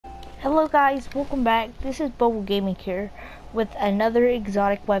Hello guys, welcome back. This is Bubble Gaming here with another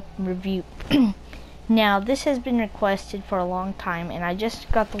exotic weapon review. Now this has been requested for a long time and I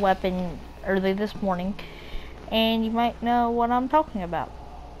just got the weapon early this morning and you might know what I'm talking about.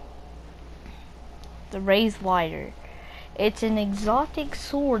 The Raze lighter. It's an exotic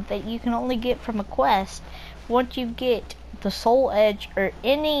sword that you can only get from a quest once you get the Soul Edge or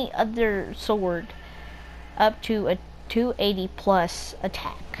any other sword up to a 280 plus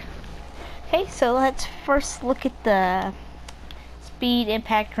attack. Okay, so let's first look at the speed,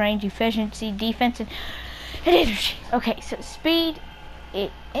 impact, range, efficiency, defense, and energy. Okay, so speed,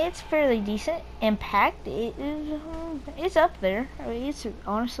 it's fairly decent. Impact, it's up there. I mean, it's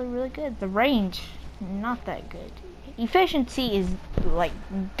honestly really good. The range, not that good. Efficiency is like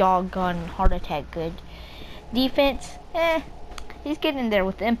doggone heart attack good. Defense, he's getting there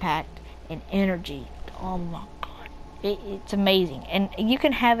with impact and energy. Oh my god, it's amazing, and you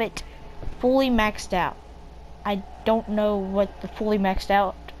can have it fully maxed out. I don't know what the fully maxed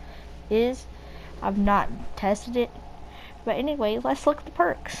out is. I've not tested it. But anyway, let's look at the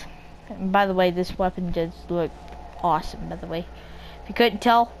perks. And by the way, this weapon does look awesome, by the way. If you couldn't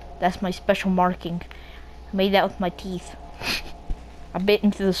tell, that's my special marking. I made that with my teeth. I bit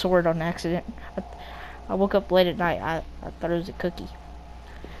into the sword on accident. I woke up late at night. I thought it was a cookie.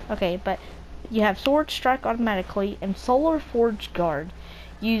 Okay, but you have sword strike automatically and solar forge guard.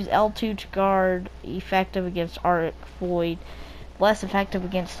 Use L2 to guard, effective against arc void, less effective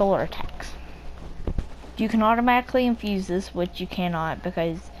against solar attacks. You can automatically infuse this, which you cannot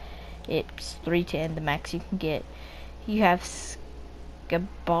because it's 310, the max you can get. You have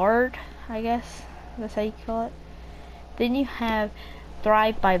Scabbard, I guess that's how you call it. Then you have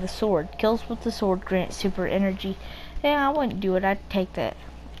Thrive by the Sword. Kills with the sword grant super energy. Yeah, I wouldn't do it. I'd take that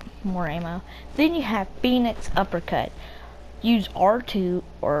more ammo. Then you have Phoenix Uppercut. Use R2,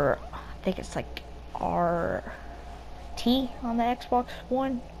 or I think it's like RT on the Xbox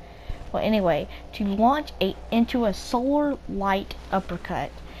One. Well, anyway, to launch into a solar light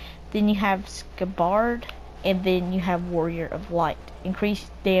uppercut. Then you have Scabbard, and then you have Warrior of Light. Increased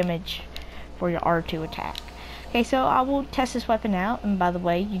damage for your R2 attack. Okay, so I will test this weapon out, and by the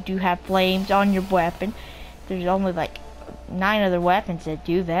way, you do have flames on your weapon. There's only like 9 other weapons that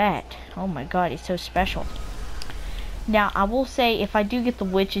do that. Oh my god, it's so special. Now, I will say, if I do get the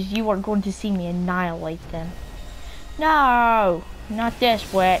witches, you are going to see me annihilate them. No! Not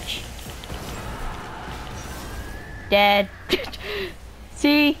this witch. Dead.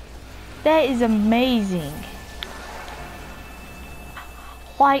 See? That is amazing.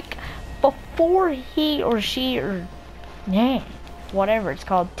 Like, before he or she or whatever it's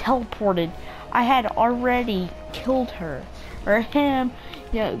called, teleported, I had already killed her. Or him.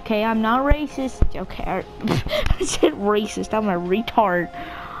 Yeah, okay, I'm not racist. Okay, I said racist. I'm a retard.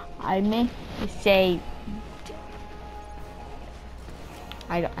 I meant to say...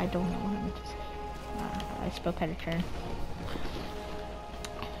 I don't know what I meant to say. I spoke out of turn.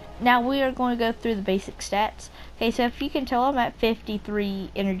 Now we are going to go through the basic stats. Okay, so if you can tell, I'm at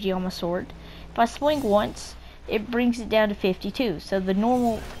 53 energy on my sword. If I swing once, it brings it down to 52. So the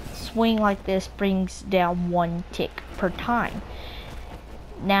normal swing like this brings down 1 tick per time.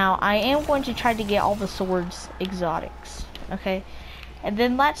 Now, I am going to try to get all the swords exotics, okay? And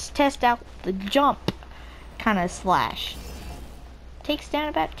then let's test out the jump kind of slash. Takes down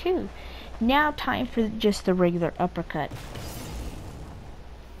about 2. Now time for just the regular uppercut.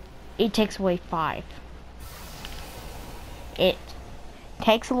 It takes away 5. It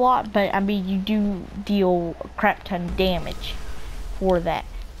takes a lot, but I mean, you do deal a crap ton of damage for that.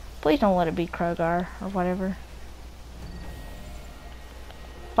 Please don't let it be Krogar or whatever.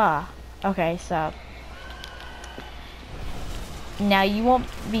 Okay, so now you won't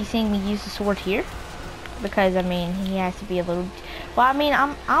be seeing me use the sword here because I mean he has to be a little. Well, I mean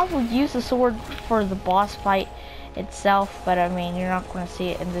I will use the sword for the boss fight itself, but I mean you're not going to see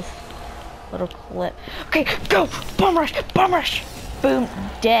it in this little clip. Okay, go! Bomb rush! Bomb rush! Boom!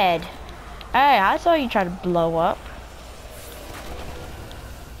 Dead. Hey, I saw you try to blow up.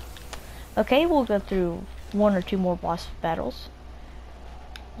 Okay, we'll go through 1 or 2 more boss battles.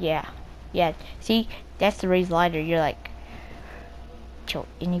 Yeah, see, that's the Raze lighter. You're like, kill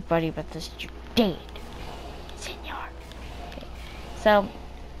anybody but this, you're dead, senor. Okay. So,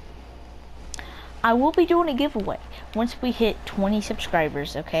 I will be doing a giveaway once we hit 20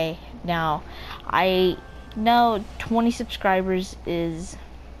 subscribers, okay? Now, I know 20 subscribers is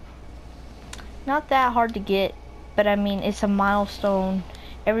not that hard to get, but I mean, it's a milestone.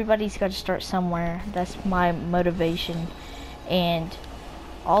 Everybody's got to start somewhere. That's my motivation. And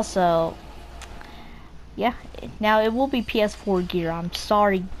also, Yeah, now it will be PS4 gear. I'm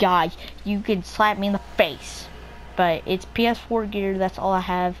sorry, guys. You can slap me in the face. But it's PS4 gear, that's all I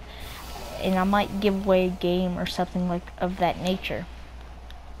have. And I might give away a game or something like of that nature.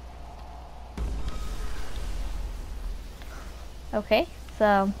 Okay,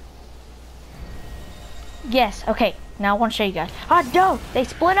 so... Yes, okay. Now I want to show you guys. Oh, no! They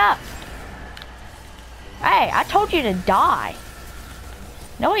split up! Hey, I told you to die.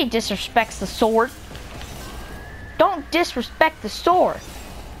 Nobody disrespects the sword. Don't disrespect the sword.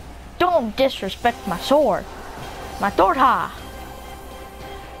 Don't disrespect my sword. My torta.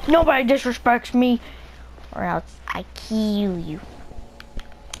 Nobody disrespects me, or else I kill you.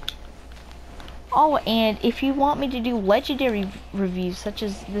 Oh, and if you want me to do legendary reviews, such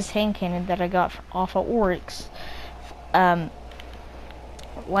as this hand cannon that I got off of Oryx, let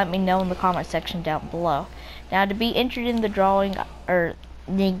me know in the comment section down below. Now, to be entered in the drawing, or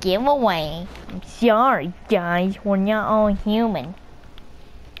the giveaway, I'm sorry, guys, we're not all human.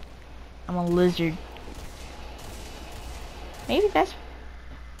 I'm a lizard. Maybe that's...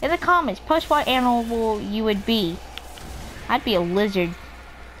 In the comments, post what animal you would be. I'd be a lizard,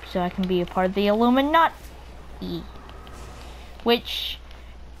 so I can be a part of the Illuminati, which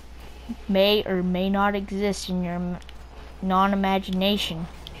may or may not exist in your non-imagination.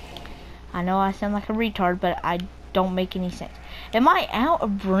 I know I sound like a retard, but I don't make any sense. Am I out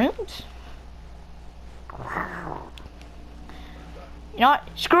of brooms? You know what?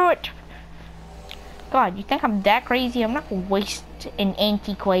 Screw it. God, you think I'm that crazy? I'm not gonna waste an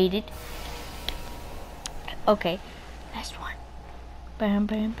antiquated. Okay, last one. Bam,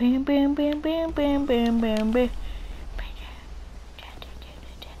 bam, bam, bam, bam, bam, bam, bam, bam, bam.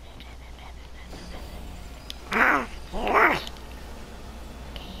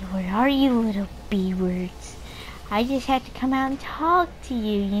 Okay, where are you, little B-words? I just had to come out and talk to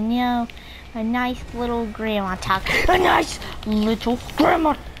you, you know? A nice little grandma talk. A nice little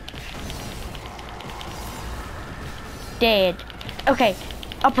grandma. Dead. Okay,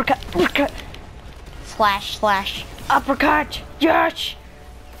 uppercut, uppercut. Slash, slash, uppercut. Yes,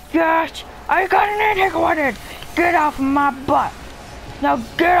 yes. I got an antiquated. Get off my butt. Now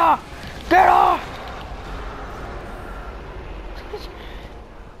get off. Get off.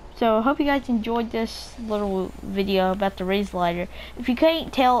 So I hope you guys enjoyed this little video about the Raze lighter. If you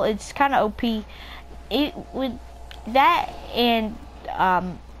can't tell, it's kind of OP. It with that and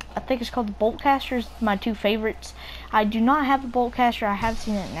I think it's called the bolt caster is my two favorites. I do not have a bolt caster. I have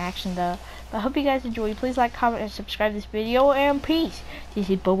seen it in action though. But I hope you guys enjoy. Please like, comment, and subscribe to this video. And peace. This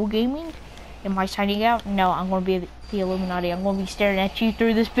is Bubble Gaming. Am I signing out? No, I'm going to be the Illuminati. I'm going to be staring at you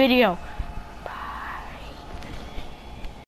through this video.